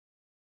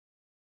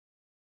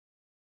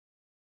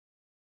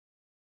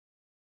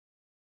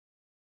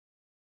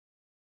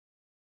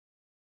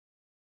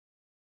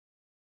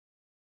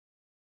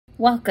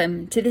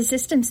Welcome to the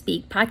System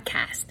Speak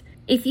podcast.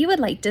 If you would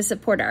like to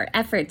support our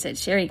efforts at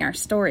sharing our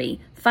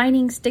story,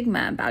 fighting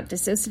stigma about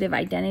dissociative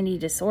identity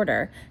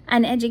disorder,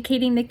 and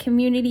educating the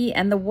community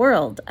and the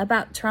world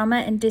about trauma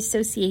and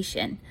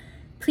dissociation,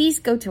 please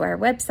go to our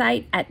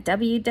website at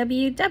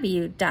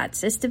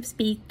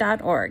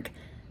www.systemspeak.org,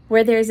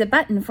 where there is a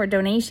button for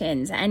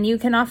donations, and you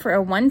can offer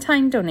a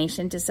one-time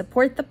donation to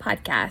support the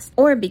podcast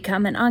or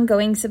become an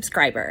ongoing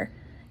subscriber.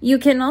 You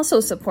can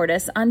also support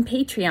us on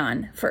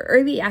Patreon for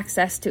early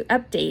access to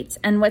updates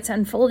and what's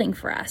unfolding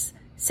for us.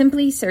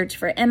 Simply search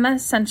for Emma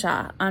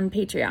Sunshaw on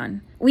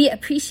Patreon. We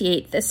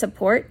appreciate the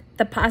support,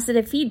 the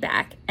positive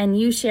feedback, and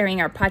you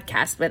sharing our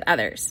podcast with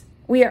others.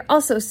 We are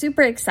also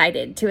super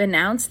excited to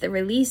announce the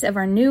release of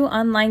our new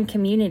online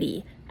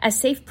community, a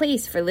safe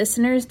place for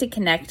listeners to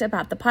connect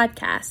about the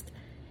podcast.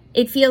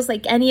 It feels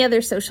like any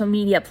other social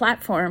media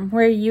platform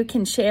where you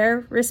can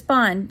share,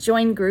 respond,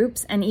 join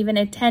groups, and even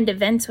attend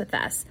events with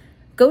us.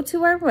 Go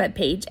to our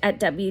webpage at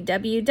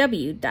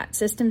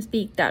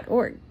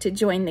www.systemspeak.org to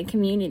join the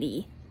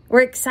community.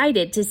 We're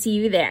excited to see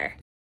you there.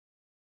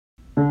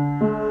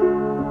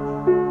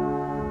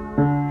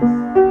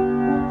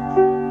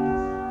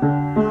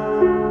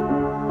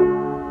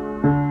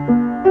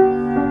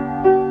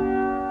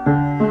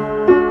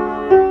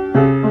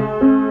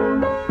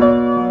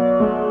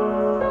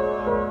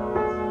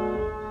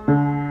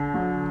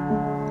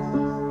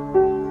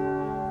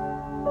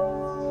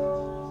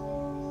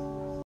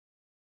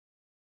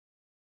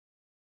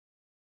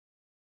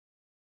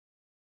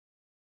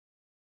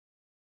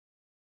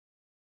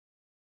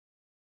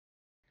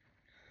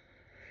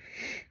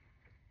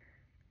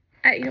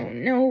 I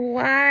don't know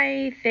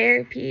why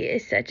therapy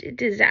is such a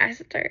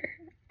disaster.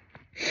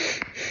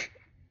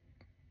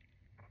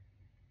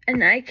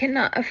 And I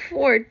cannot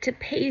afford to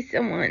pay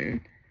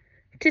someone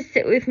to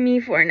sit with me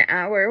for an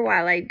hour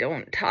while I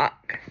don't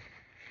talk.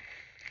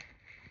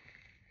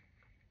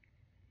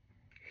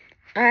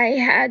 I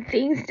had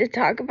things to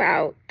talk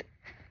about.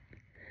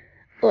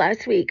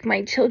 Last week,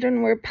 my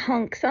children were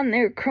punks on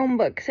their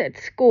Chromebooks at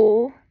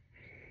school.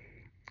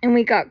 And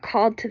we got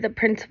called to the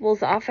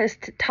principal's office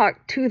to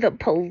talk to the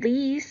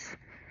police.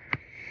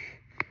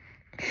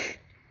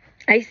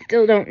 I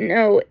still don't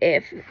know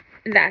if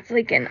that's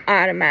like an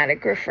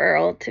automatic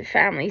referral to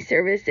family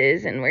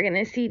services and we're going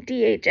to see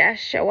DHS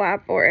show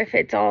up, or if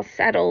it's all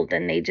settled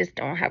and they just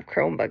don't have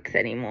Chromebooks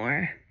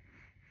anymore.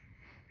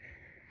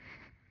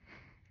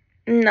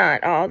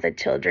 Not all the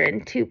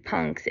children, 2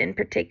 punks in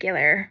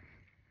particular.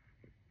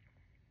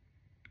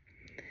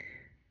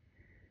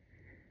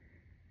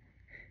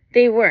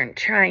 They weren't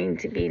trying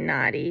to be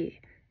naughty.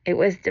 It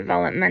was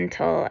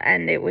developmental,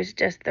 and it was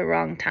just the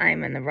wrong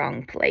time and the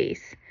wrong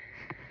place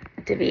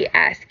to be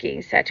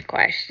asking such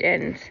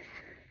questions.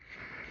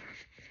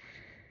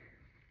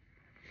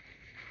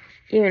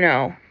 You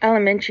know,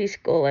 elementary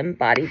school and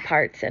body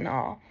parts and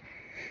all.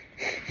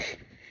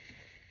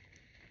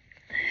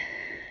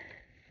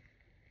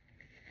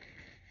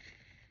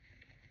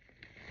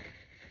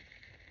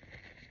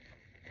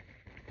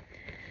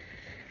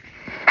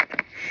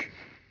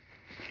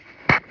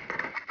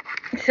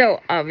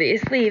 So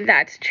obviously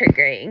that's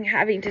triggering,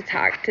 having to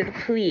talk to the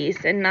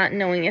police and not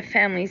knowing if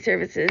family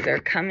services are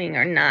coming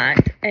or not,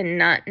 and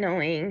not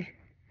knowing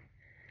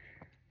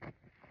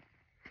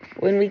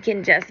when we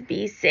can just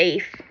be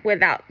safe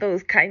without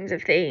those kinds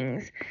of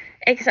things.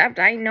 Except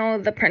I know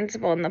the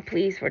principal and the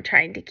police were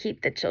trying to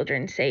keep the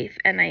children safe,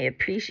 and I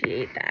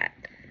appreciate that.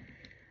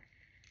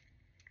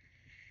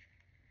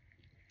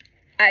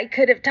 I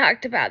could have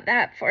talked about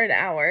that for an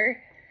hour.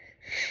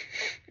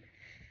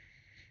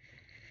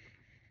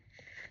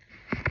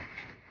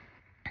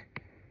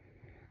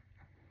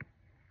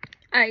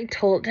 I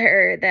told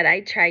her that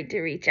I tried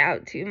to reach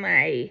out to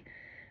my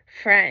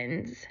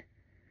friends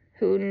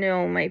who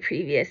know my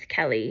previous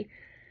Kelly,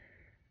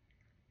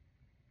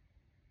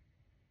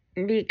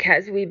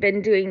 because we've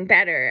been doing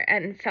better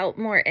and felt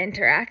more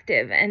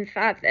interactive, and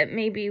thought that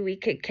maybe we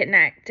could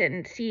connect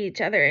and see each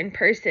other in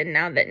person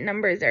now that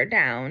numbers are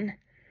down.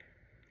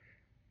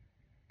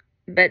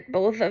 But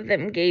both of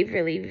them gave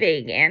really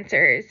vague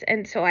answers,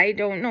 and so I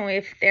don't know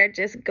if they're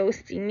just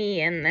ghosting me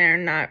and they're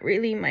not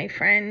really my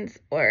friends,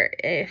 or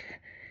if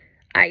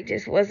I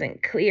just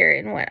wasn't clear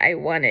in what I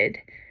wanted.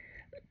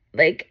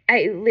 Like,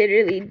 I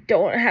literally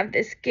don't have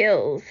the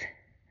skills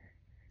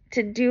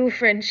to do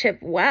friendship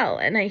well,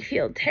 and I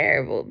feel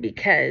terrible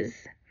because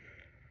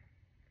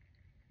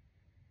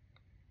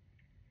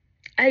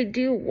I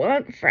do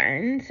want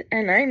friends,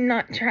 and I'm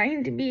not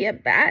trying to be a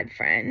bad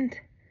friend.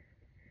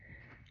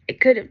 I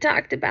could have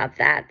talked about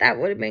that. That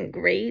would have been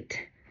great.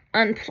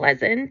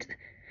 Unpleasant,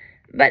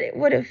 but it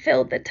would have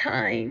filled the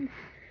time.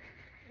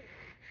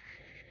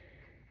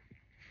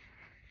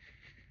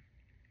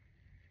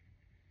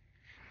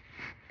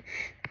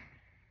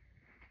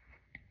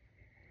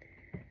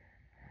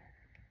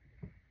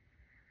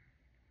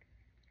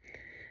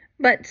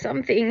 But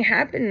something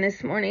happened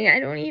this morning. I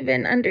don't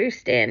even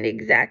understand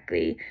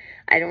exactly.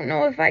 I don't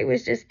know if I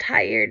was just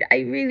tired. I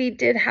really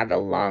did have a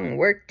long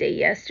work day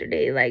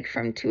yesterday, like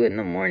from 2 in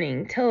the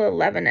morning till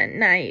 11 at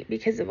night,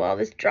 because of all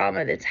this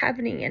drama that's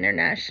happening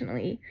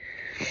internationally.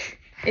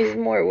 Is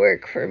more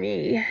work for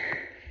me.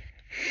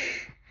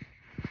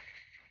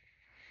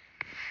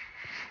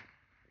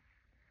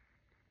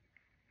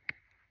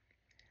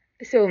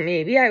 So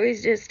maybe I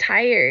was just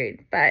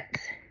tired, but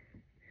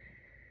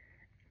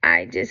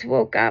I just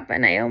woke up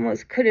and I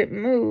almost couldn't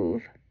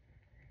move.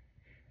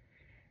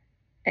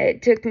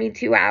 It took me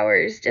 2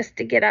 hours just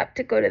to get up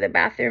to go to the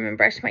bathroom and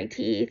brush my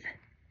teeth.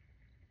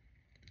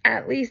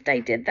 At least I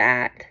did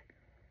that.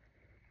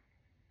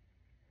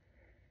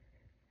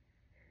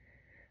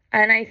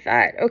 And I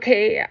thought,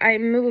 okay,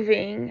 I'm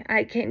moving.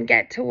 I can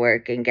get to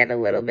work and get a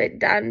little bit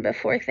done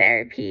before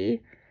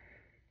therapy.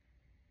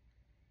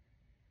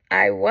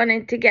 I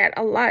wanted to get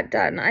a lot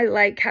done. I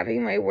like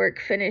having my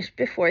work finished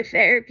before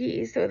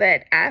therapy so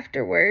that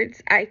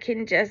afterwards I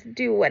can just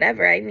do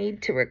whatever I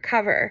need to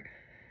recover.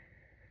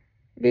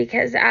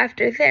 Because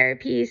after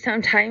therapy,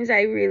 sometimes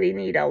I really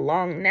need a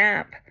long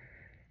nap.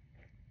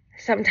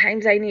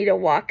 Sometimes I need a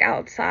walk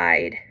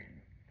outside.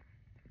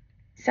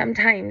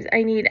 Sometimes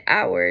I need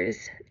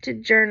hours to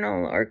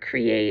journal or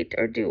create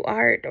or do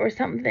art or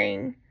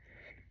something.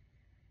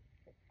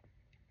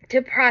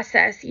 To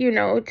process,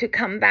 to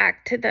come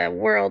back to the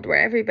world where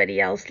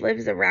everybody else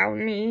lives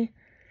around me.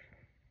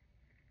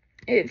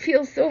 It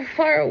feels so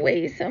far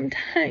away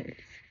sometimes.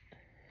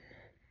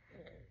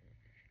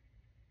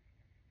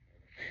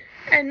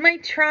 And my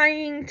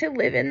trying to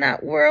live in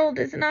that world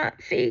is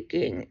not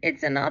faking.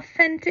 It's an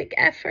authentic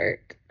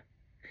effort.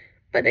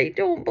 But I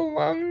don't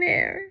belong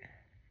there.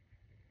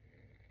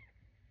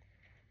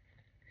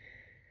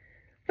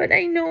 But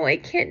I know I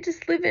can't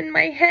just live in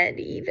my head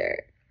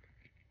either.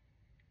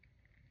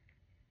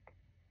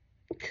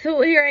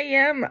 So here I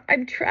am.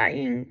 I'm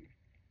trying.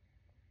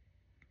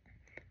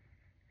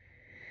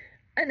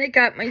 And I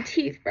got my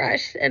teeth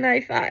brushed and I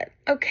thought,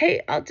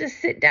 okay, I'll just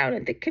sit down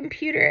at the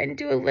computer and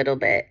do a little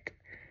bit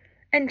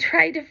and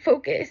try to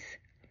focus.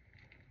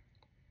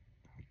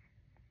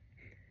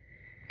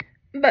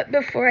 But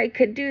before I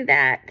could do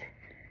that,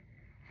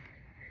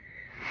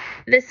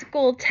 the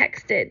school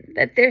texted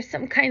that there's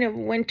some kind of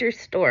winter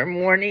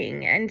storm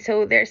warning, and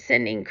so they're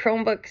sending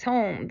Chromebooks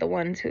home, the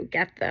ones who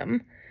get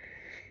them.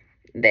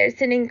 They're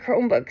sending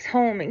Chromebooks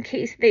home in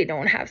case they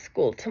don't have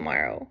school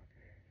tomorrow.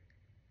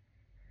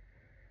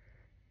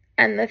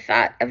 And the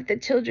thought of the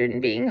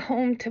children being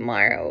home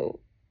tomorrow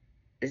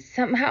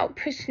somehow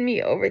pushed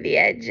me over the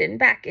edge and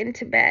back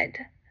into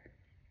bed,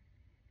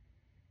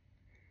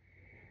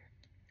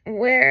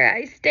 where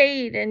I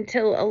stayed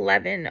until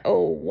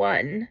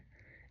 11:01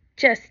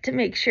 just to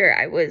make sure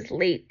I was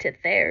late to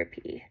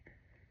therapy.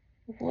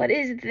 What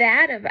is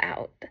that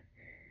about?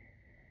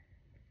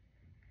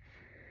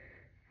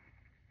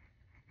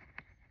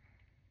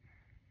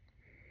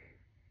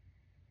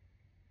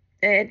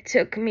 It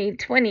took me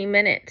 20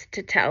 minutes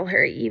to tell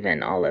her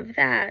even all of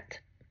that.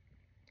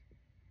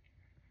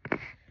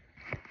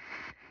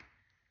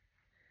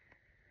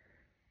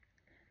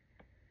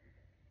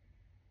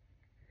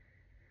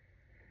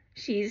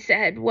 She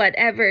said,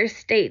 whatever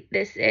state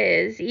this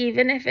is,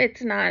 even if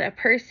it's not a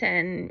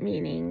person,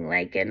 meaning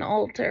like an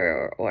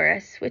alter or a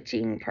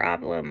switching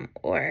problem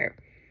or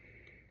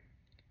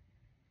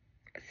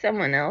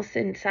someone else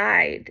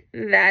inside,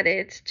 that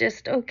it's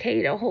just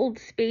okay to hold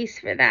space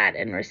for that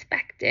and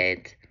respect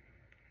it.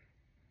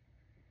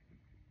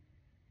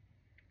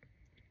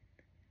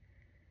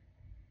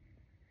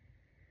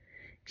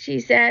 She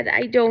said,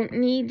 I don't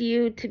need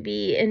you to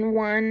be in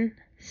one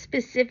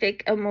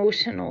specific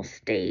emotional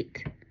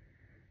state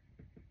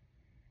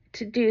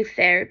to do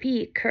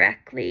therapy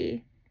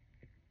correctly.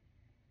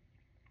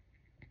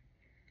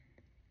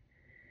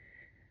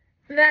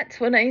 That's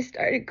when I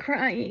started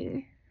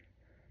crying.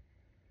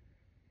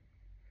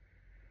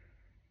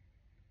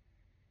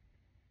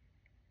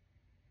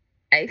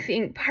 I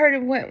think part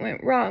of what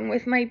went wrong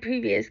with my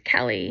previous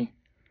Kelly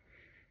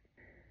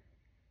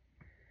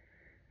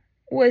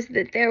was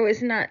that there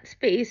was not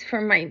space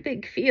for my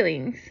big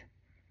feelings.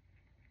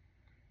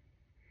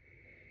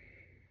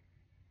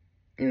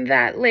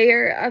 That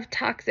layer of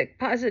toxic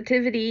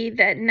positivity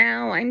that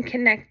now I'm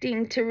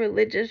connecting to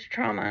religious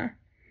trauma.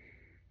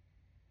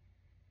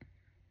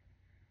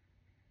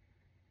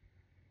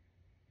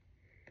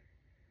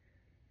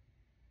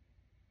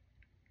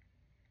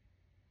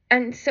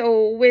 And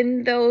so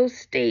when those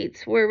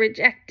states were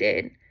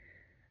rejected,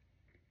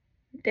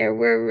 there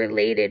were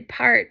related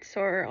parts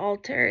or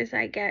alters,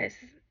 I guess,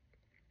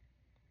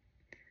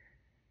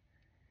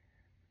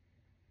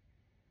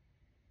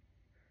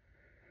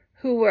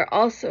 who were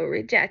also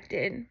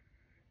rejected,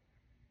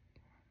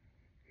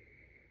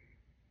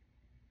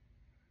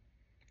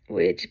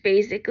 which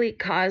basically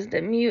caused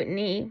a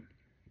mutiny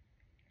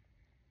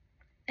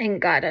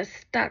and got us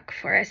stuck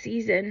for a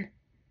season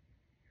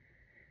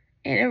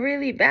in a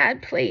really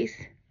bad place.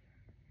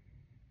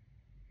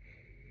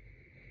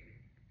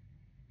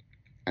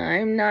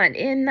 I'm not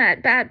in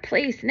that bad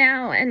place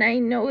now, and I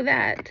know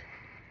that.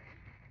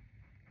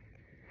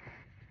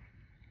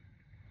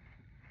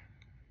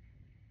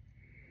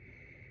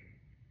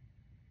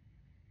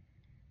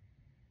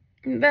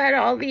 But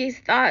all these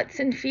thoughts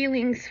and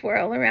feelings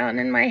swirl around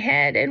in my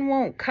head and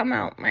won't come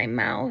out my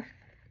mouth.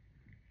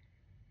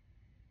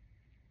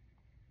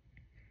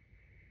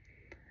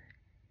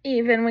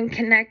 Even when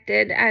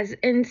connected as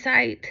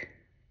insight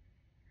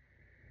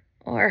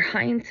or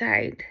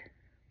hindsight.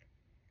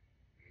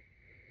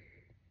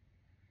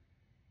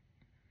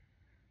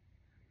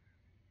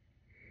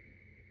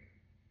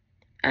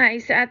 I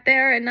sat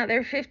there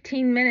another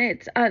 15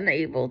 minutes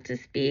unable to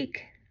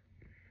speak.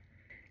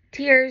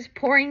 Tears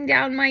pouring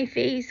down my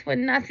face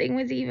when nothing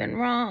was even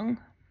wrong.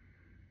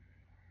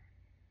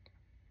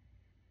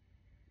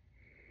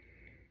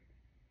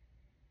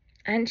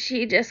 And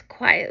she just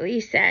quietly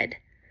said,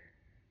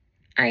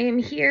 I am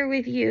here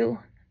with you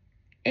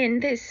in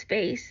this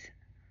space.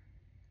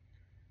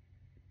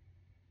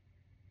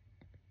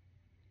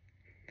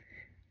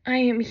 I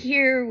am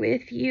here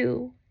with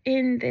you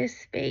in this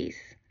space.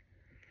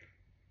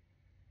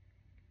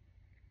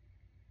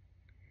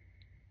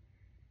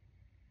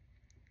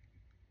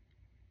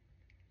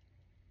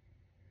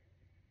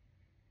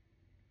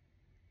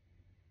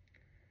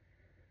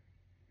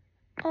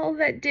 All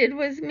that did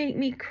was make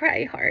me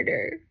cry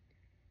harder.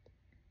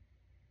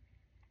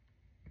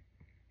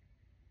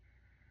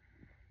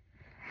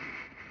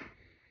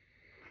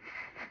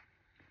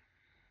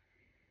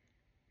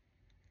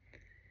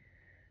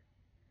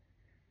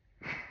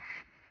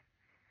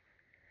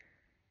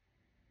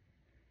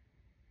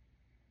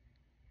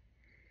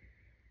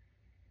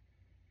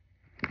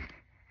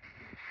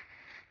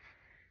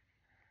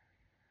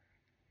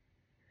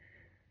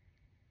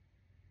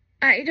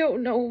 I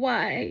don't know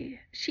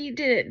why. She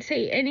didn't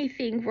say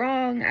anything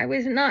wrong. I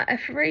was not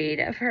afraid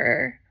of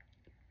her.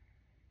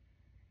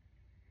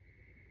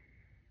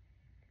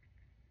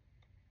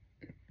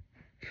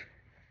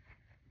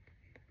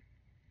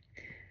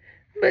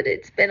 But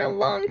it's been a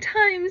long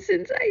time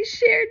since I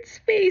shared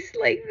space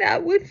like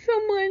that with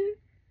someone.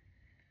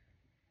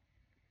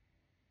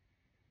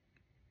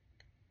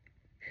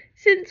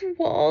 Since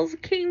walls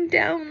came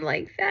down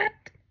like that.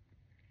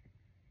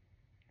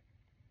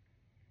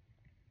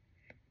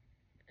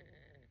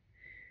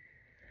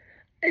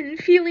 And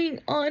feeling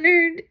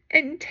honored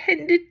and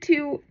tended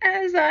to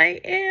as I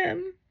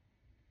am.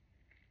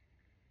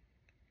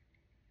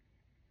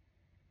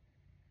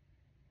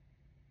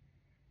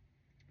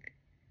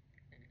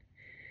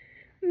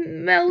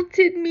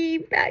 Melted me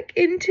back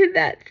into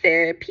that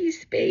therapy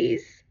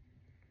space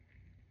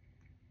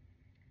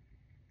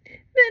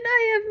that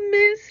I have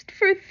missed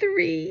for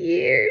 3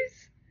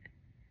 years.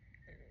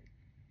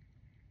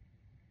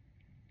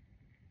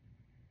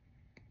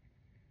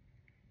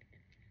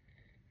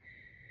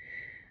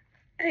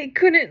 I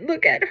couldn't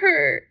look at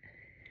her.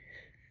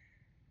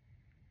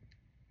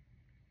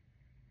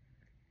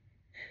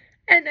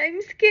 And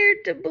I'm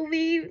scared to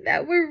believe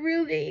that we're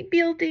really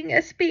building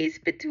a space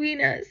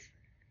between us.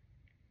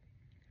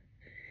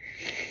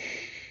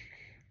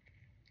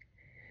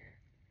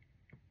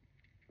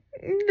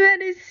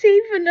 That is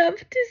safe enough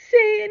to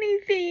say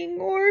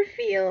anything or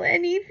feel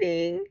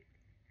anything.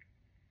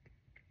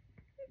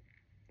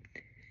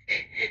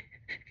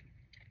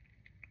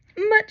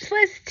 Much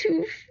less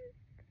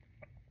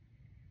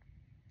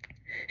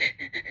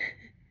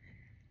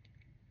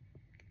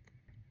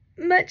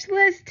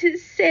to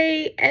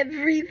say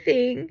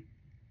everything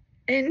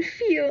and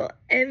feel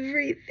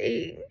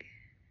everything.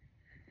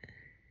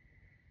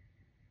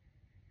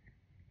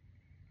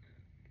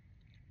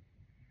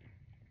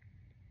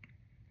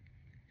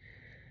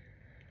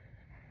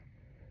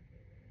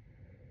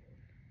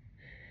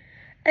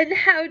 And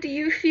how do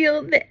you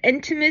feel the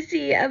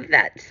intimacy of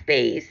that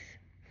space?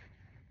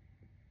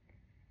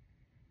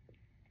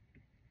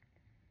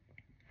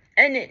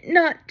 And it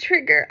not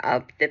trigger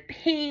up the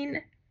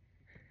pain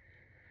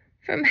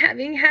from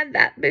having had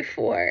that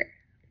before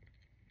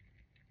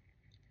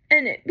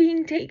and it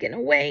being taken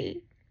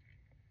away.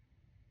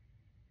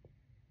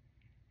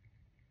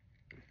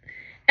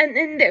 And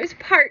then there's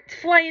parts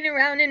flying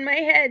around in my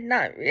head,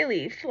 not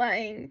really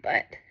flying,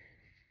 but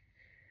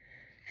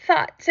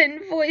thoughts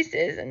and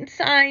voices and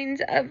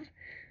signs of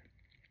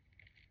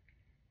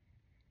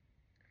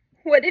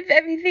what if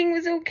everything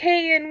was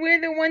okay and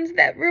we're the ones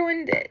that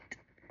ruined it?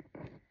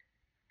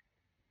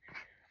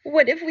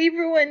 What if we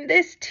ruined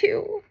this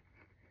too?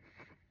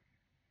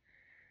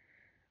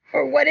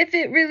 Or what if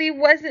it really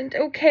wasn't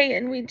okay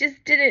and we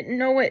just didn't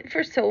know it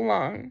for so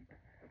long?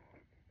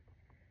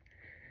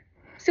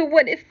 So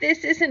what if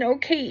this isn't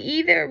okay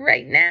either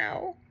right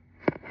now?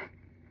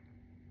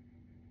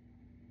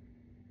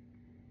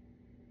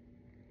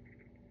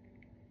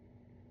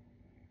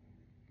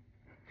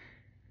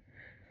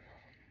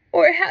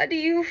 Or how do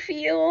you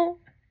feel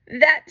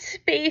that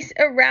space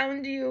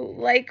around you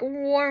like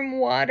warm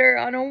water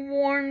on a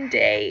warm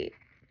day?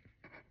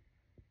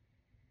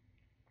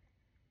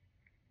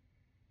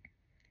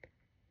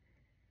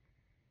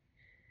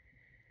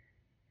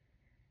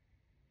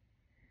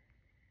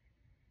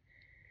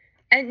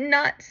 and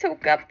not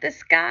soak up the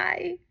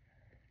sky,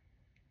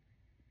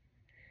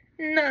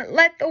 not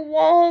let the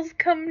walls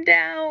come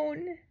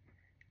down,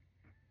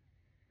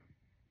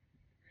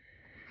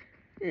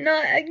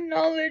 not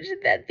acknowledge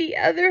that the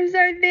others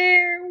are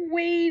there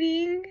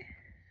waiting,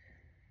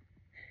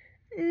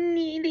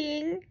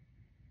 needing.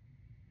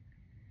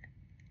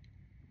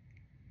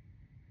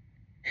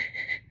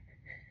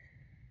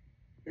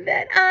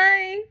 That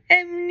I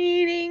am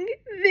needing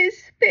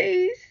this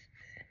space,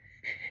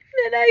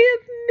 that I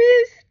have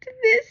missed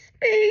this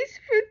space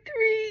for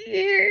 3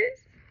 years.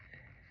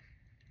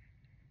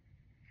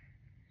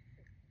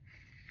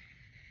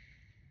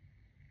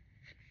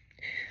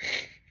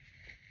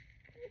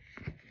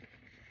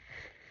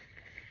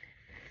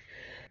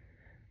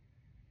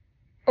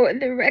 Or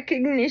the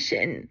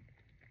recognition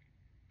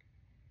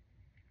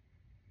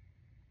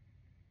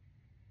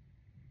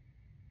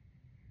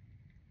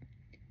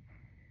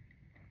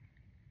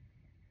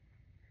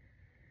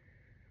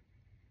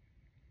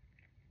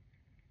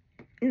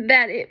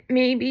that it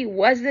maybe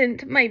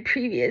wasn't my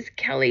previous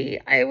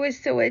Kelly I was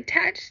so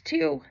attached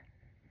to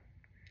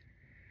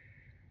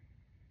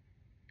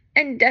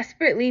and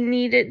desperately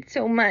needed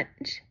so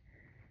much.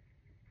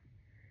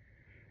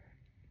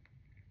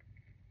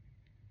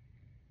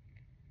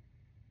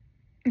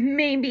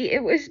 Maybe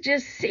it was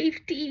just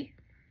safety.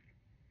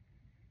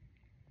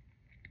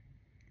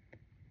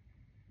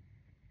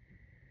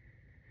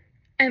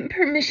 And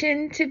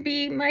permission to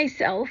be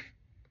myself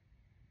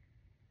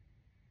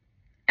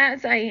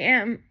as I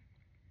am.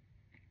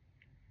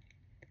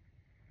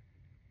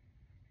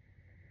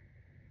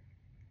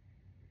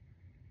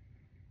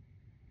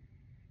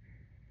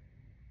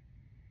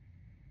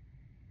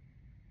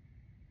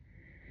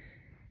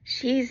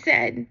 She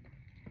said,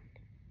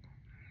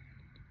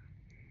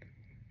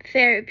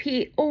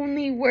 therapy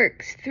only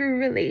works through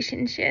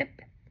relationship.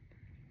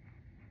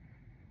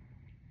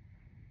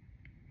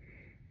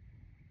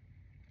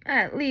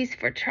 At least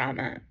for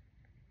trauma.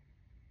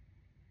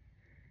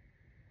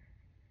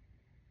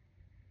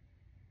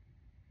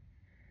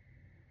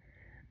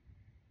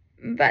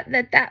 But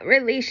that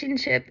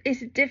relationship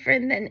is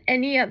different than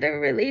any other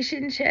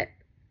relationship.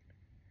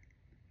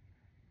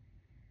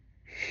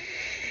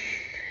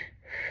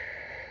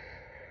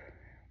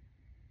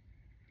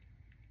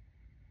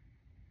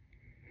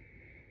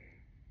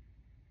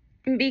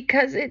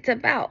 Because it's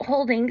about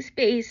holding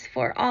space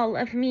for all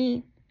of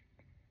me.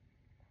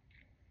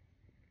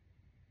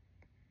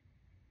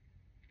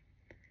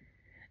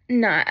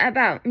 Not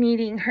about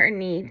meeting her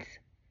needs.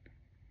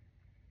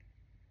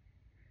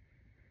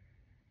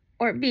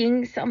 Or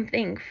being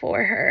something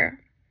for her.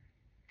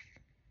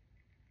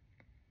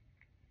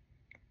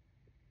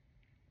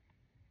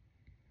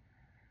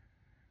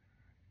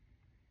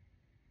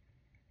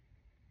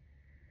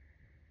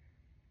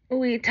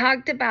 We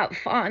talked about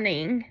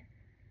fawning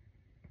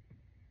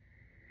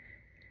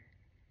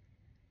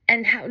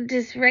and how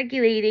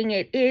dysregulating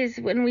it is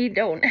when we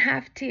don't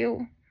have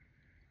to.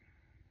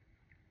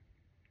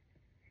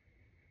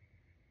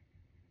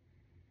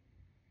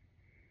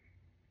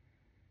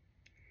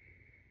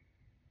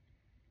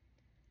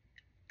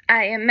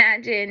 I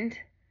imagined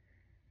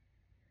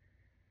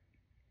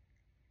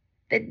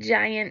the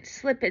giant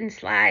slip and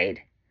slide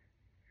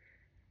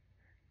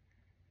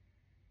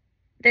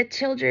the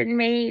children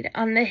made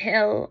on the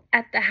hill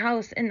at the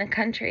house in the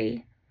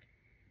country.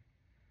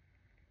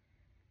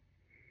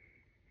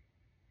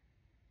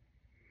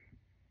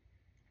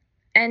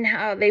 And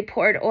how they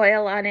poured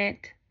oil on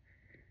it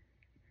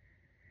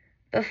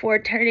before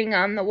turning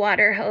on the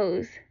water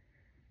hose.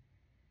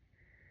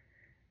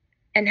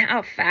 And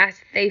how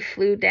fast they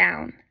flew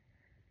down,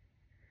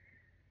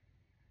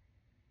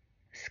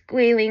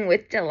 squealing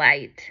with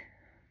delight.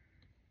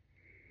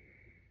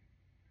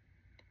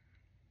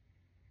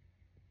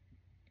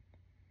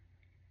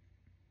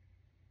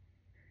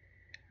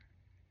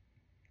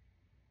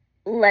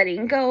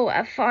 Letting go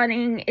of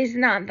fawning is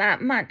not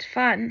that much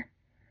fun.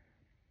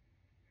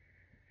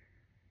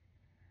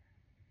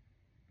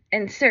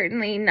 And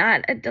certainly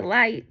not a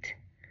delight.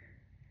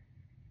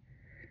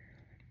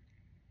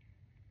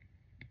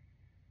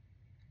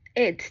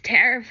 It's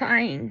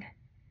terrifying.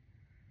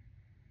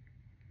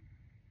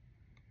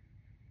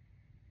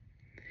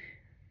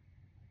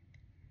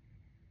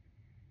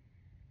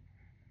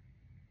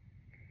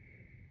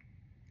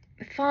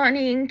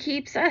 Fawning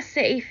keeps us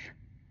safe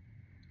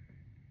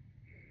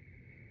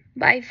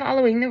by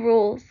following the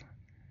rules,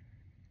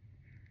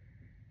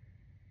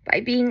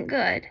 by being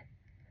good,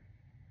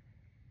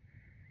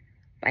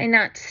 by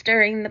not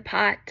stirring the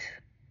pot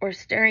or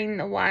stirring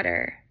the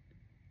water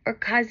or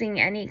causing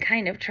any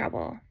kind of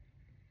trouble.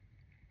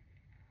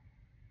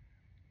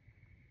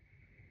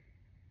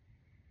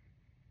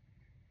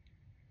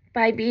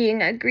 By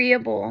being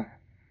agreeable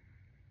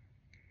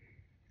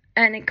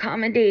and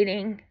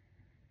accommodating,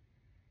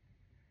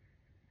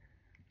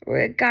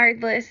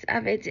 regardless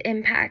of its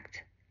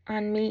impact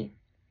on me.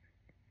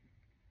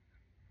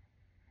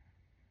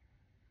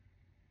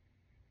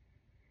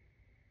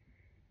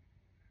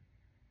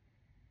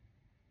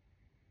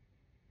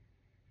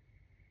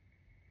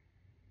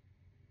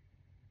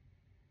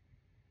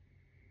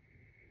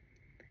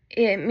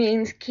 It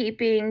means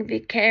keeping the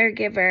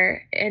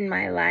caregiver in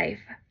my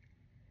life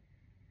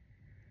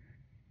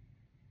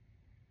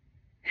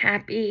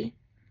happy,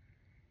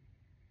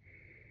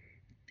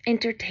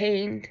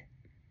 entertained,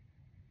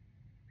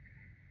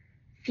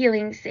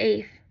 feeling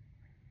safe,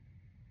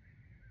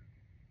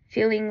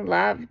 feeling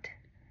loved,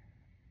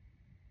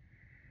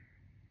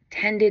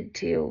 tended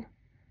to,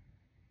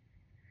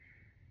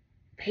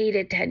 paid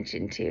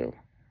attention to,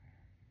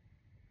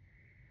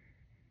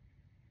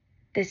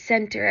 the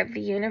center of the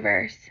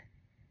universe,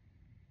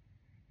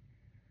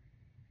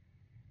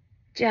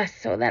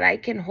 just so that I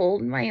can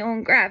hold my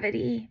own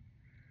gravity.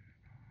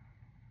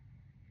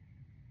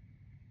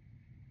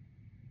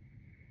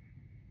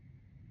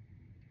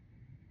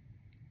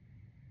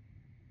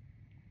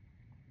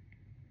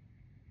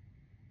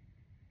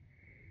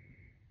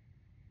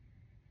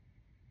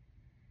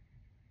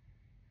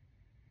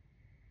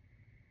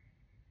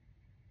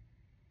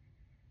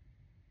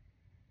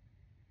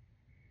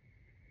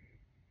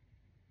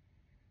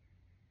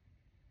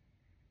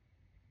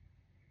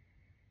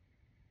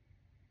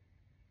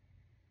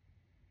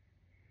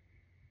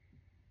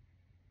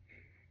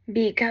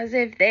 Because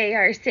if they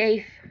are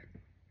safe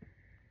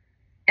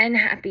and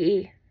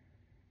happy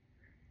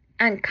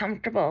and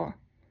comfortable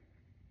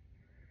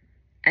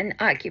and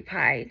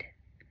occupied,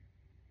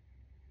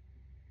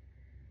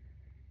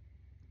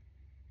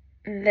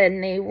 then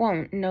they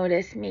won't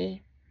notice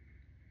me.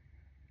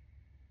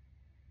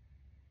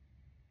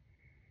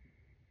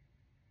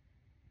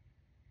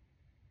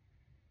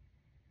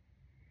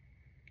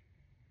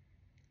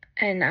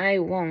 And I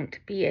won't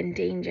be in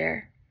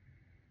danger.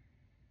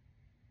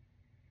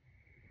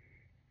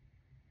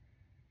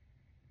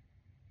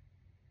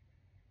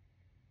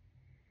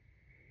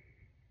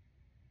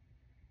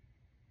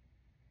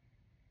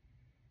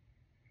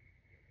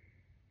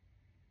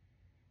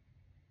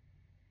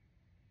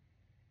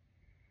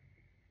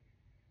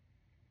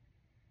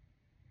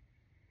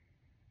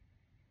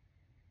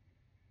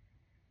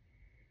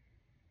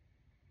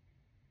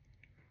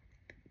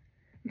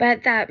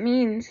 But that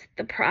means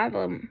the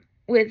problem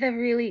with a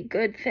really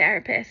good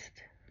therapist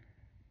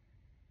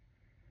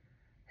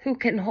who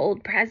can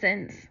hold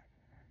presence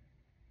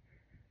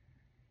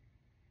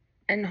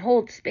and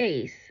hold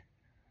space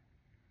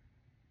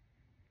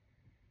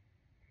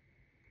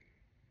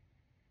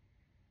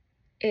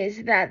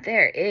is that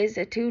there is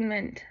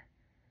attunement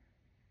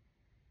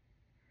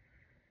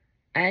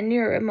and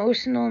your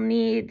emotional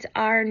needs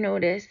are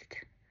noticed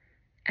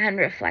and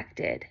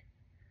reflected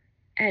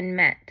and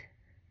met,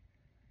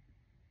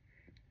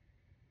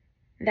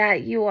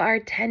 that you are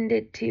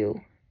tended to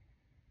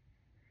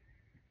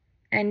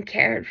and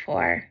cared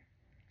for,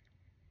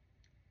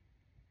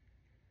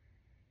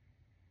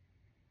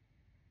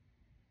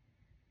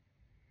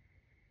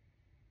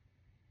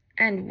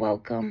 and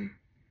welcome,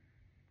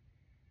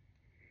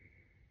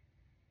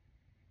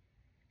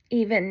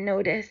 even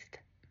noticed.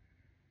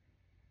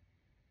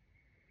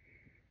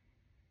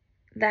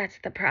 That's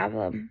the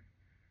problem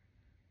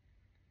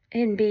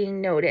in being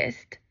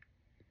noticed.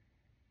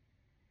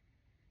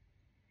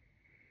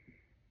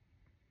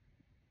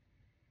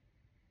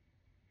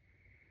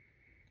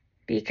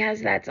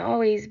 Because that's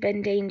always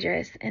been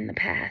dangerous in the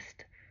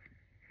past.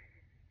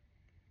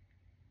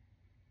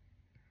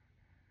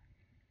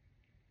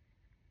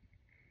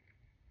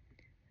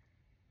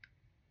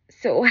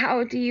 So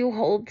how do you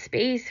hold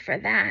space for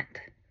that?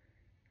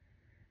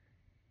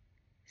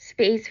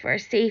 Space for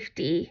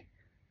safety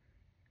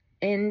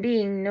in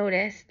being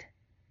noticed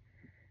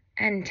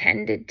and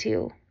tended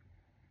to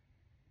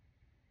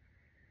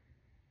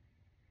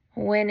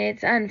when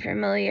it's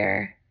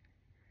unfamiliar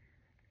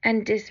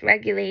and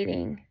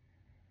dysregulating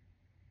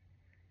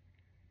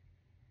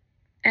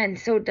and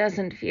so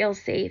doesn't feel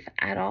safe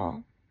at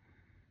all.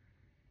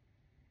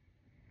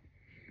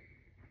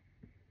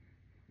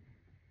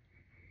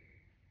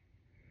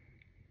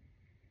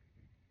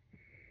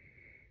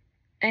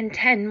 And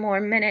 10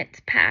 more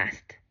minutes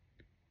passed.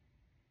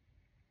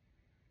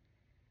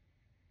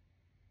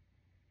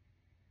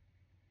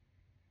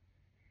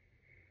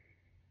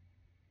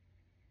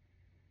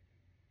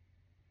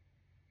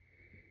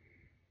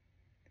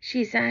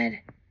 She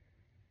said,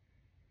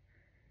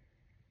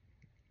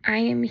 I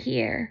am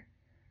here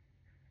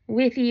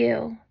with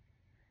you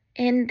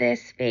in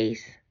this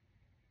space,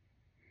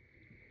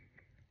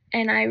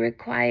 and I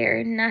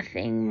require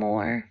nothing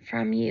more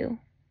from you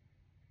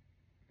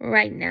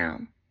right now.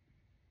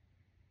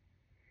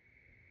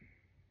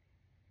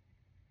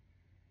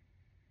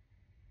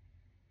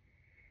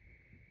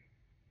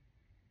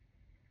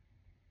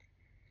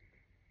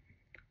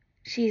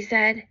 She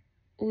said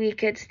we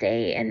could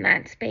stay in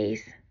that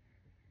space,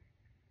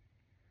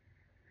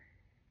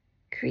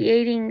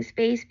 creating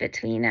space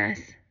between us,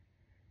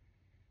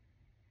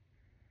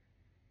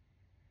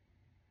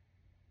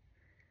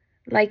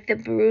 like the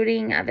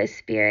brooding of a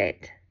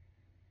spirit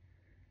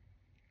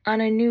on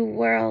a new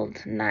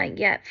world not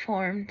yet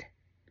formed,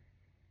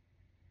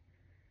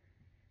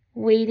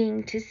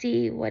 waiting to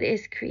see what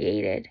is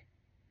created,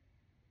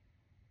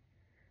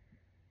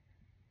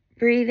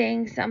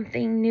 breathing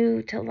something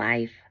new to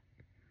life.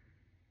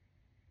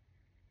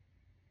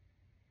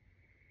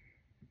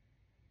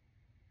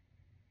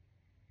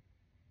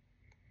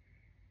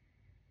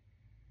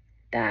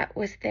 that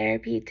was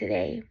therapy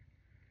today.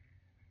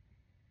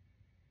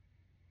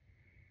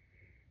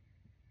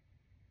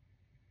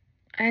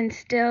 And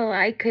still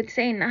I could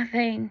say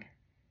nothing.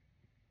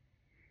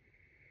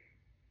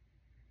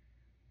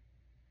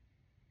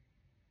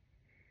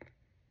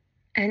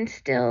 And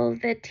still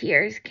the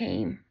tears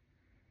came.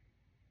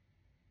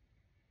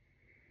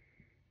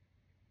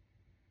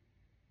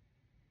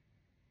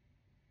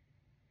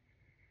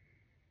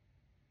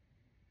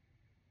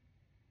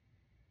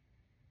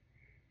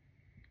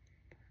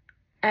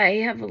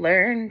 I have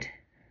learned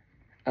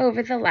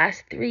over the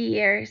last 3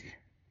 years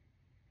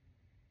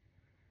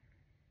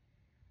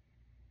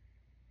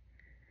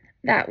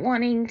that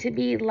wanting to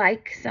be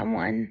like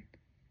someone,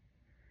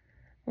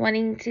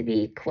 wanting to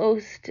be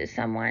close to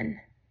someone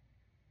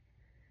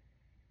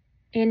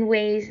in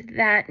ways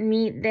that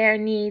meet their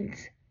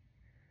needs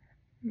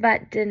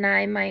but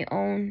deny my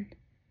own,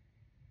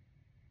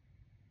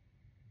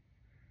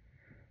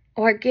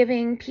 or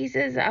giving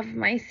pieces of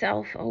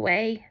myself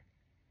away,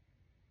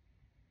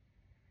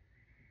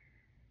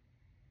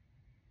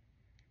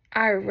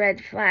 are red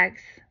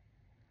flags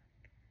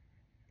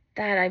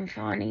that I'm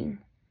fawning.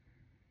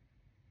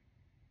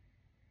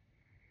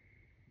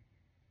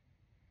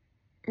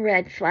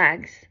 Red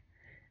flags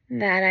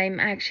that I'm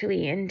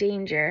actually in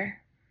danger.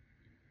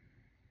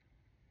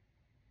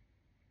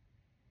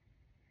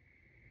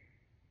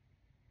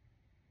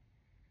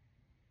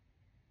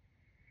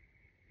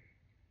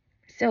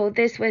 So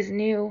this was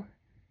new,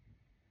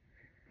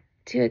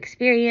 to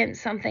experience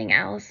something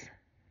else.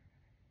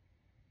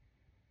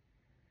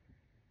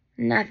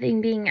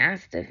 Nothing being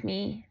asked of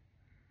me.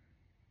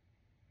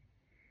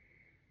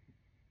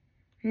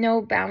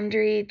 No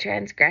boundary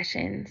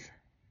transgressions.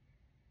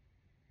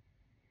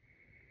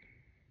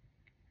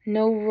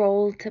 No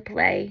role to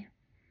play.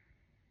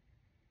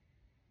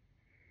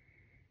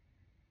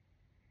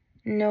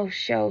 No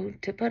show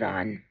to put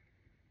on.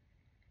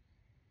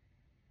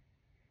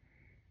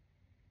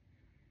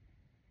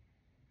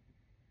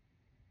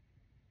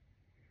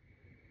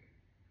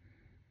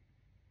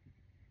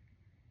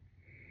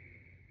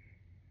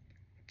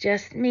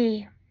 Just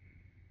me.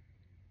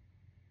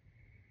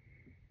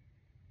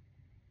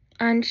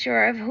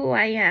 Unsure of who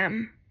I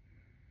am.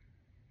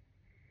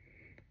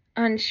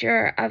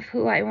 Unsure of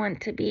who I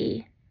want to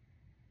be.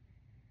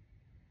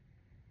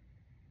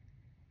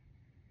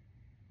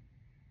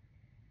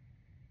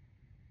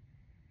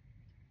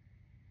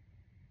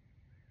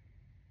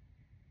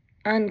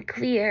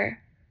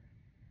 Unclear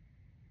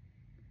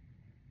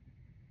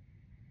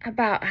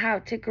about how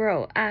to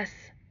grow us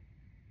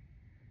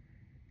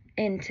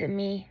into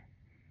me.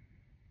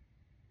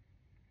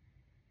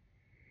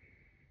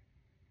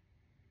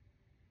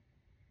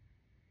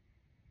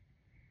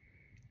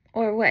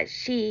 Or what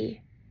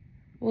she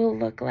will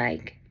look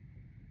like.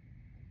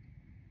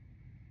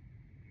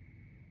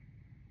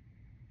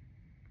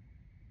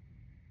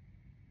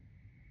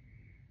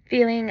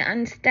 Feeling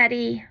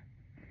unsteady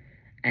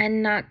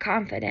and not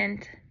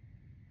confident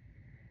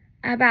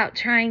about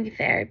trying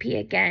therapy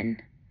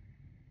again.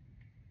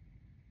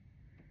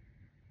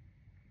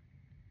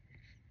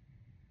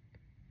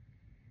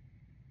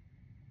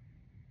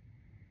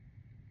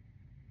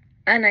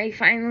 And I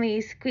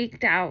finally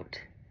squeaked out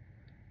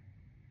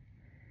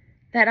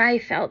that I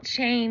felt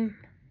shame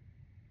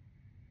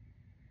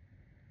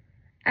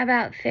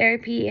about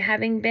therapy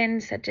having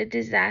been such a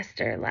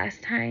disaster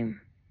last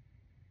time.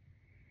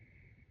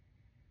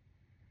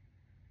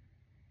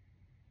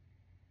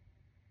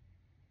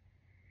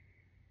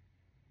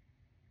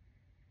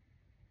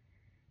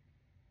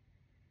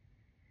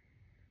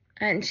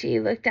 And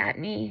she looked at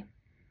me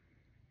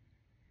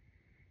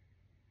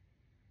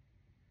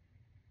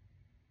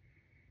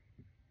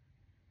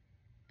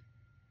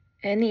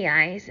in the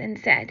eyes and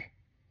said,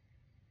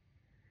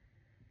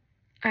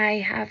 I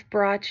have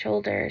broad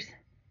shoulders,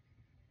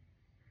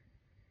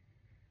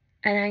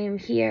 and I am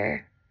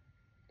here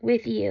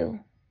with you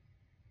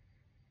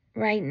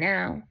right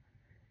now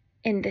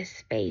in this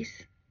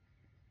space.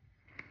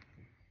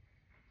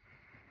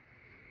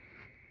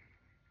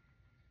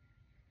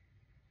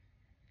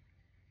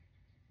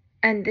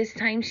 And this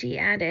time she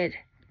added,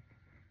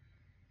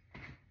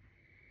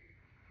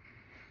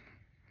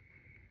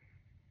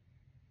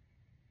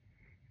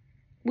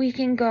 we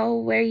can go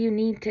where you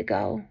need to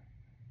go,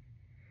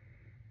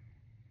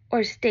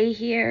 or stay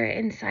here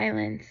in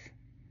silence.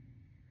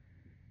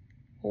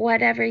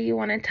 Whatever you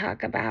want to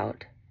talk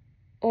about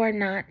or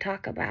not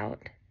talk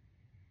about.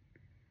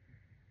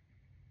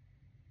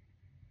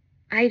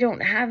 I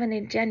don't have an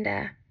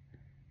agenda.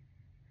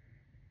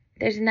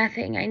 There's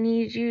nothing I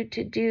need you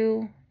to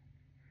do,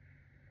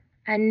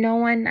 and no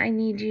one I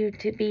need you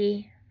to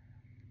be.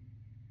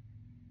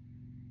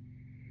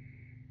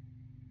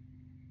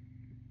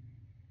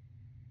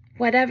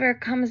 Whatever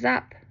comes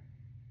up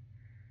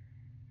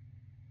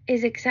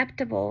is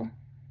acceptable,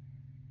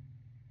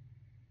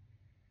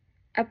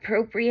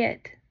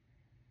 appropriate,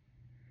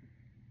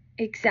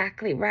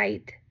 exactly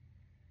right.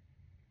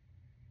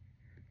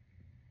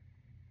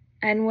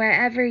 And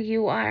wherever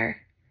you are,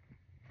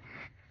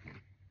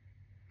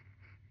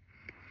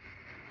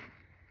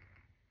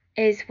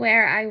 is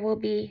where I will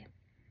be.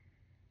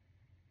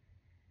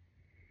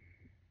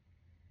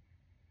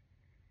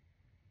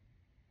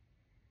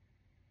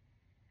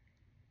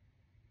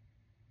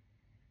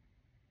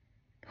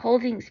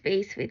 Holding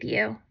space with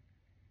you.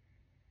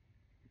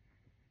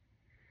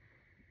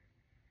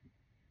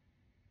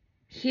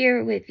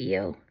 Here with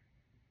you.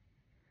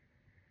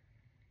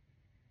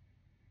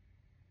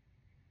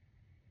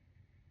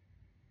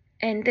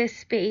 In this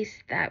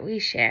space that we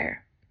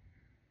share.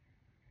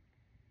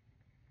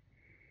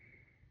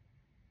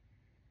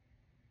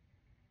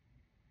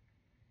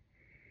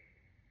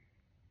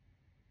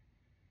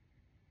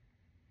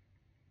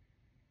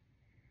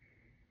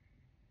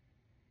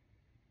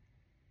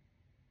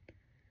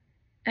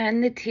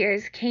 And the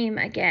tears came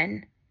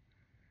again.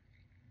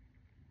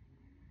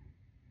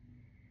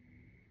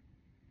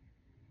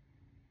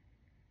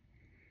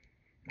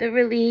 The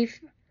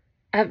relief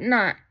of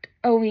not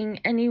owing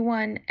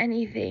anyone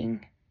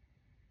anything.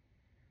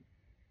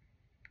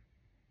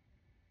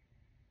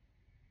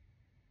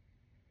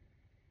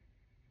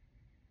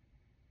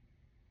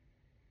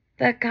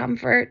 The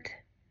comfort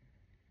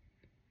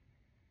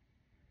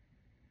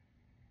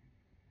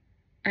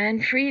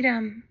and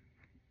freedom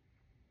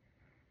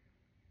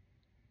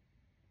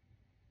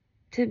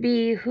to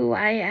be who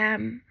I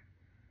am,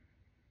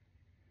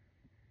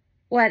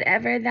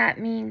 whatever that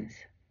means.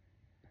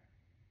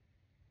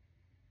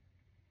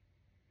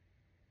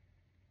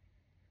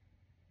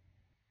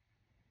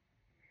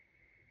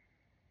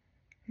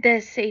 The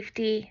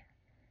safety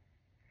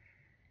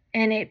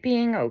and it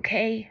being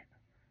okay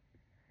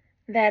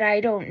that I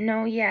don't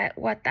know yet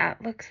what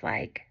that looks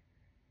like.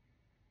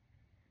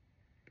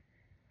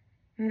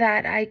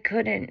 That I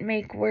couldn't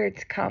make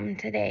words come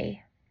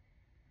today.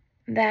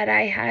 That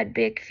I had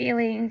big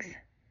feelings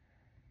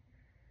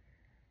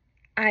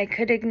I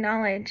could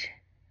acknowledge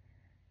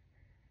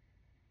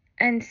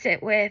and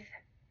sit with,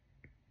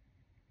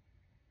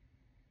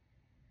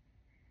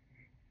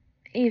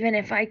 even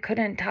if I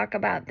couldn't talk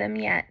about them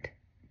yet.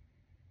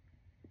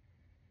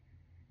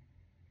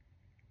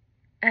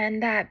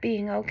 And that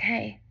being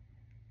okay.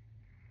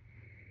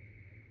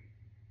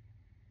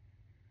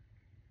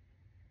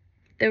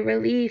 The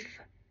relief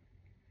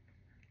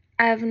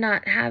of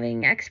not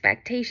having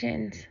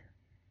expectations.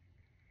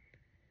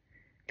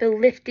 The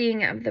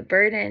lifting of the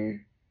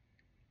burden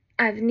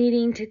of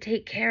needing to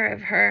take care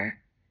of her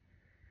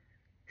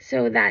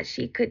so that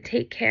she could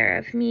take care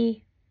of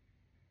me.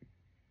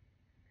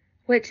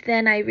 Which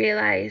then I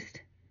realized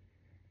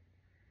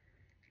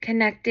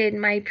connected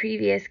my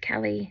previous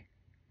Kelly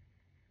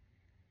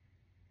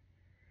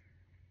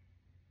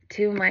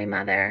to my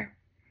mother.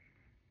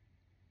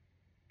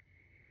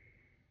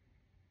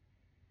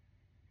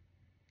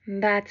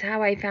 That's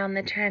how I found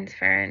the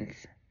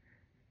transference,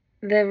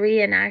 the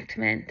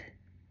reenactment,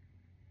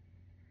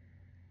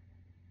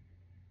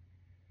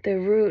 the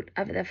root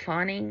of the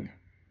fawning.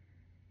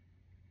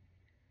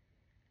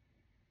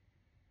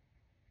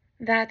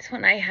 That's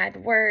when I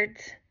had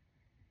words,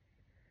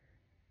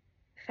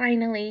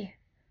 finally,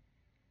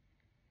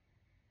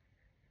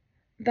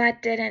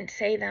 but didn't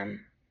say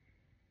them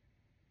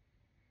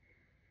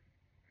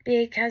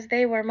because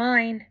they were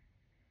mine.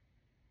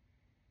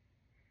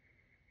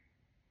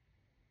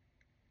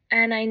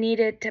 And I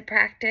needed to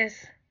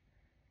practice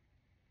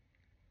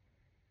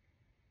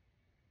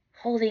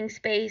holding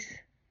space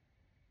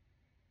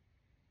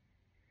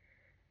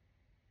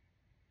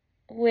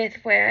with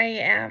where I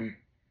am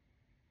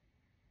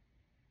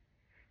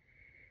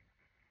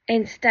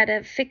instead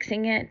of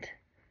fixing it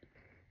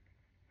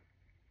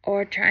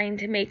or trying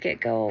to make it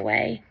go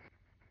away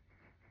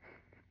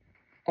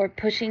or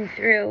pushing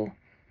through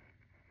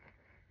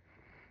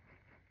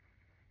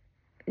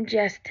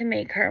just to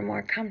make her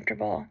more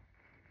comfortable.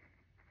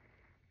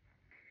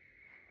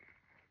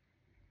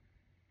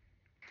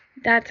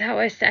 That's how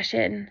a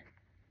session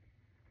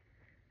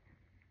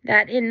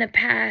that in the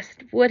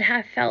past would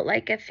have felt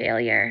like a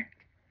failure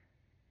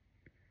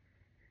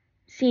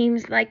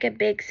seems like a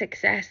big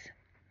success.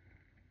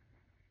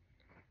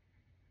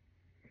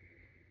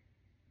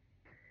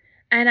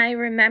 And I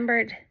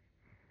remembered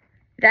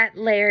that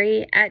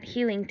Larry at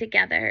Healing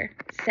Together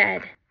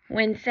said,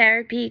 when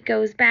therapy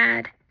goes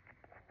bad,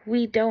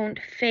 we don't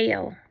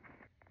fail.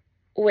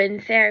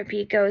 When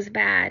therapy goes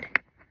bad,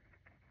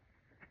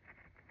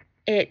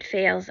 it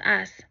fails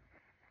us.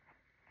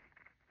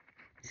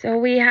 So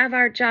we have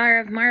our jar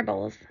of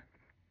marbles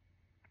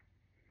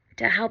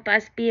to help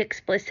us be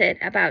explicit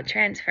about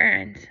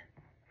transference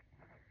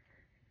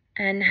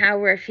and how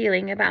we're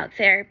feeling about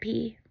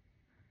therapy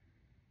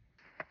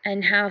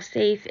and how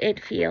safe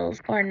it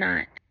feels or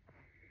not.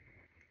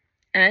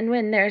 And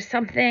when there's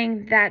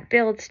something that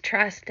builds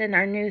trust in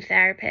our new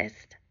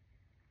therapist,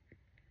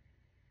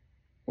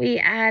 we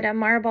add a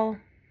marble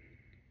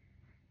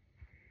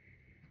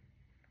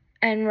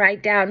and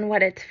write down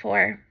what it's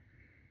for.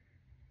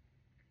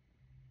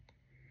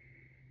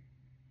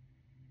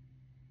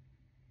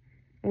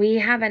 We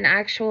have an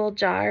actual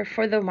jar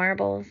for the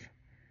marbles,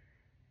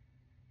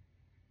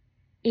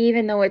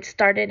 even though it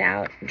started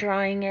out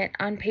drawing it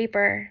on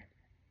paper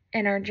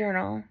in our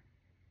journal.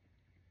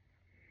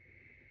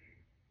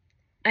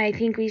 I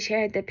think we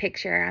shared the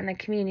picture on the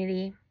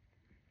community.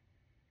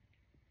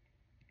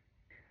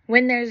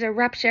 When there's a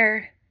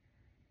rupture,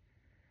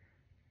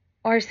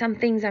 or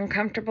something's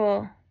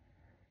uncomfortable,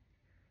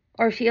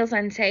 or feels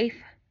unsafe,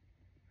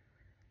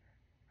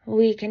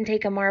 we can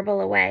take a marble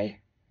away.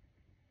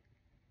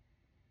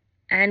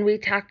 And we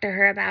talk to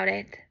her about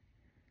it.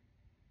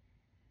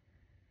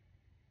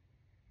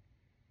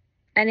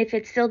 And if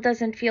it still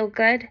doesn't feel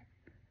good,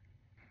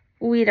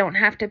 we don't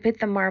have to put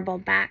the marble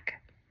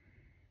back.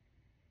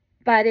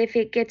 But if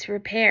it gets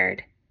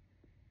repaired,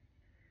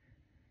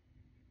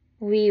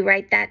 we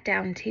write that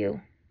down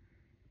too.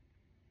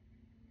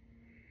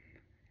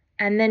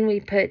 And then we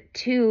put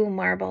 2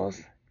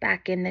 marbles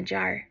back in the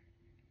jar.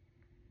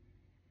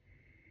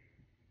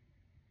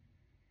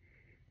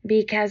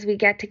 Because we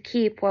get to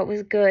keep what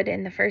was good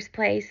in the first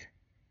place.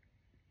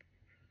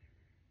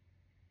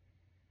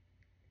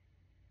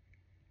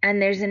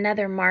 And there's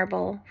another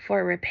marble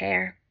for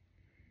repair.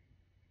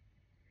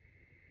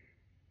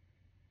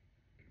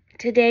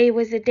 Today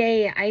was a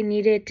day I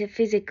needed to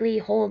physically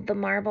hold the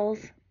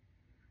marbles,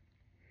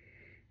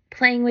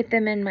 playing with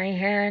them in my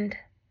hand.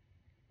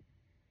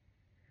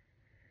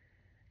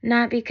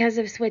 Not because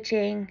of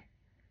switching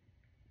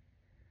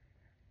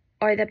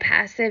or the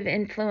passive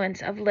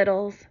influence of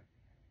littles,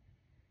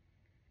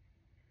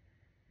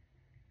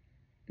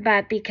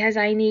 but because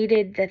I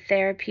needed the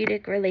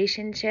therapeutic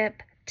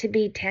relationship to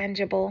be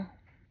tangible.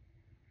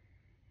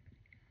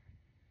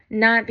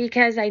 Not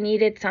because I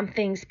needed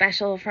something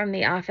special from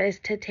the office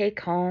to take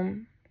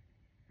home,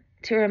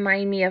 to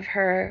remind me of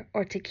her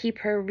or to keep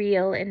her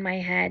real in my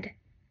head,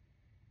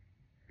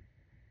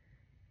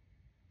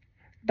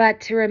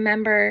 but to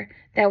remember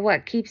that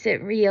what keeps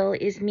it real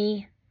is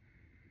me.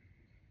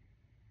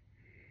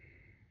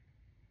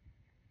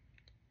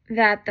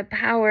 That the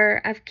power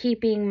of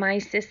keeping my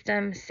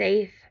system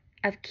safe,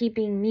 of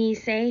keeping me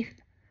safe,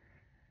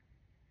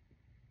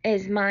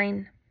 is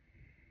mine.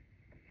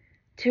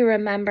 To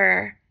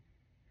remember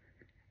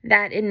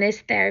that in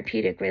this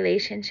therapeutic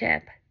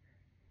relationship,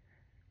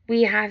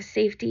 we have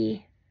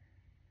safety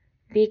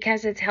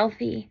because it's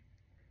healthy.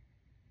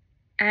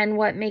 And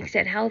what makes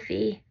it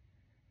healthy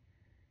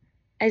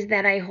is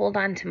that I hold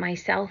on to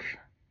myself.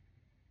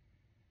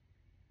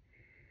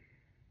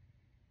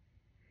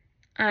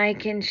 I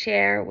can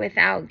share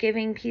without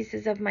giving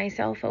pieces of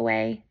myself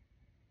away.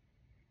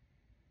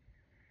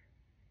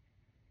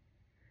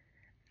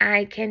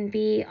 I can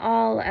be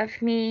all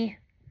of me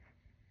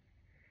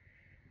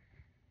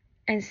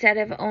instead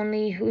of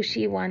only who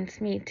she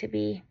wants me to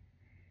be.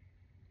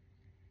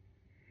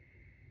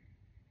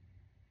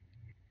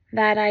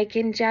 That I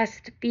can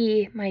just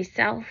be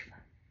myself.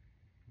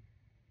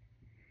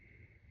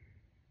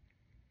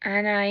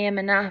 And I am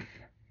enough.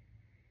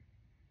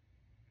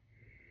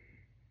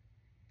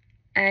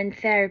 And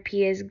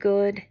therapy is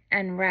good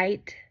and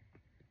right.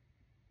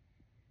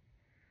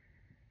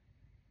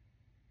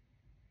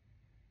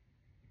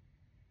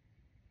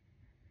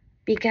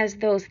 Because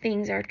those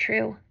things are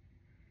true.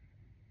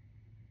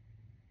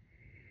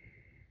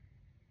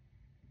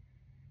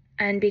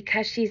 And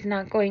because she's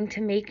not going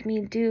to make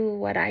me do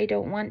what I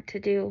don't want to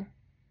do,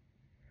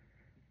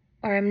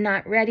 or I'm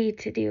not ready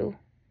to do,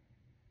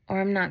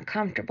 or I'm not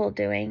comfortable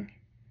doing.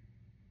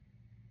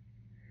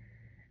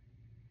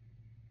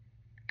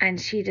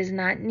 And she does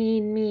not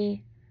need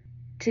me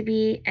to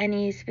be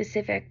any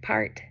specific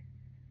part,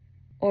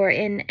 or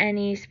in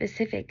any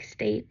specific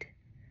state,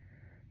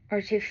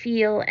 or to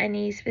feel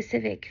any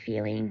specific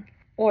feeling,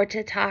 or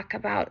to talk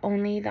about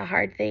only the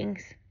hard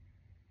things,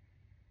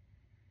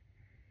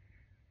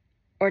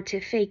 or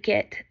to fake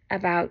it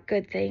about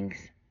good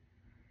things.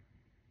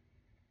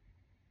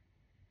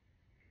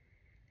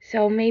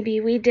 So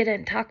maybe we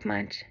didn't talk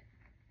much.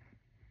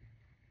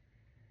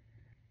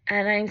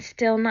 And I'm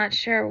still not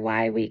sure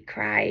why we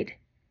cried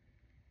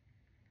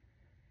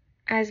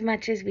as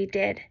much as we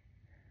did.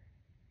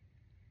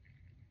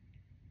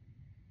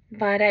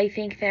 But I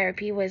think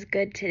therapy was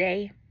good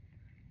today.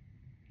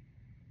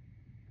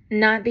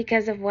 Not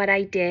because of what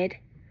I did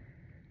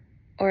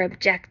or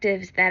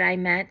objectives that I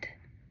met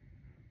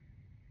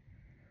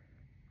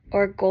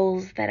or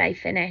goals that I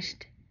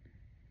finished,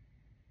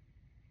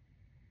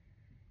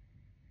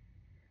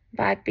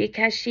 but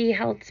because she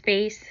held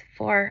space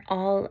for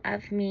all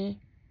of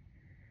me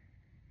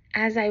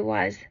as I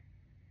was,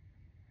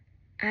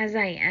 as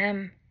I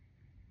am,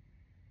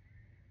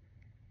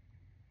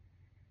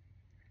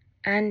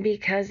 and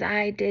because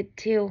I did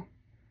too.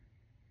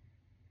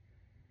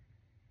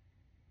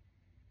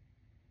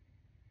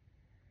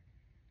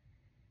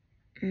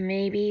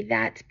 Maybe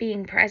that's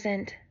being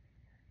present.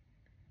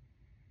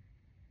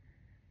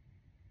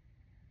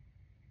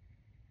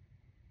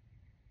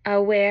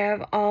 Aware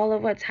of all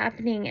of what's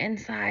happening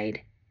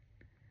inside,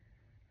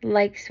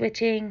 like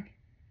switching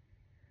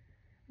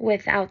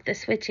without the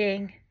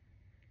switching.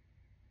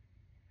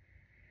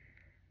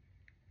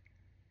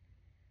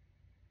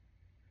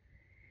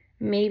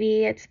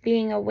 Maybe it's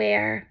being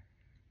aware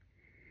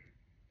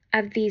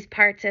of these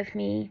parts of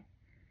me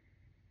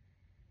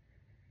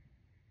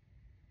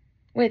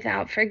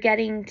without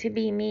forgetting to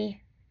be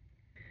me.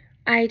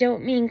 I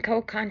don't mean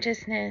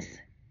co-consciousness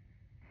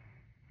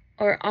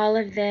or all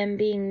of them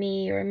being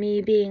me or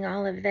me being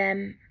all of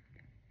them.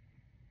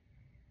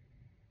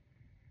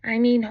 I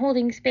mean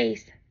holding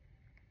space,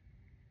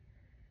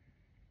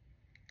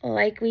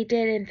 like we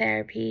did in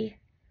therapy,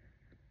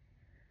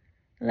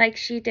 like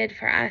she did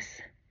for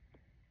us.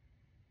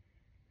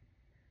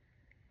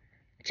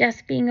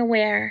 Just being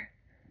aware.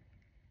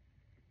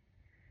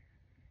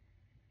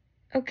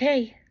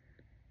 Okay,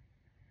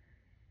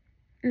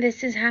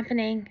 this is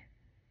happening.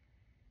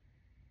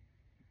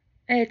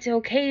 It's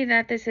okay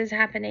that this is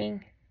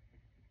happening.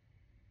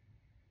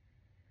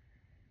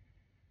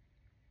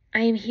 I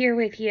am here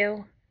with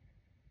you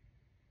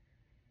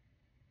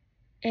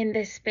in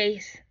this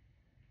space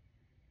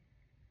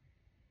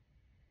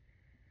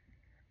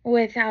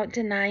without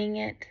denying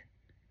it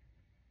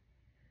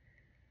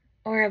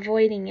or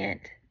avoiding it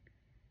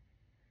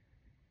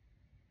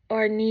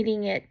or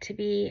needing it to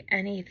be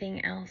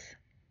anything else.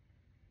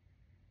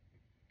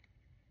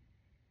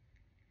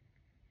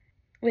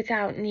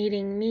 Without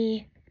needing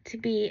me to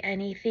be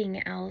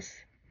anything else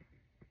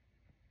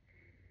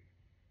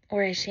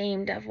or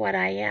ashamed of what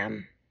I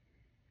am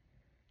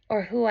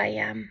or who I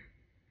am.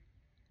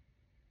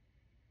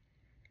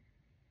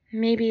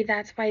 Maybe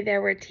that's why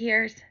there were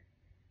tears.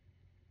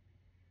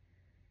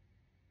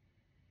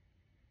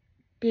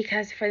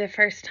 Because for the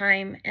first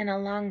time in a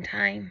long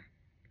time,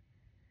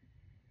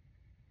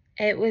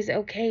 it was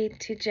okay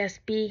to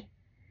just be.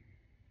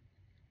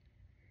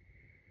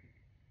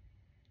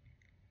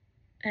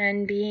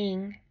 And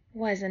being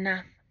was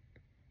enough.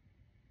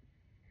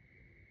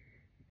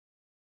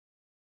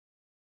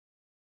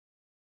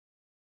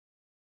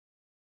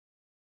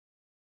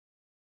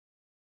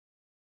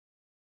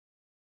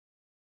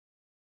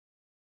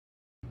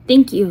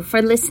 Thank you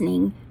for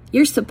listening.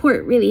 Your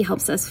support really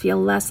helps us feel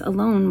less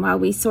alone while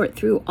we sort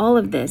through all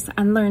of this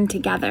and learn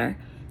together.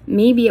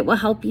 Maybe it will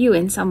help you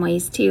in some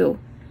ways too.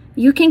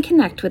 You can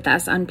connect with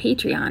us on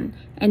Patreon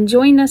and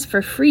join us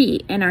for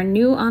free in our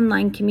new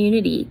online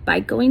community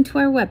by going to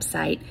our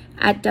website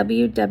at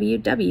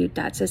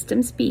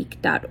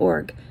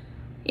www.systemspeak.org.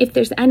 If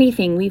there's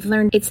anything we've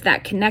learned, it's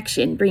that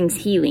connection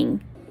brings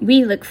healing.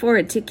 We look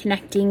forward to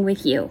connecting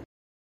with you.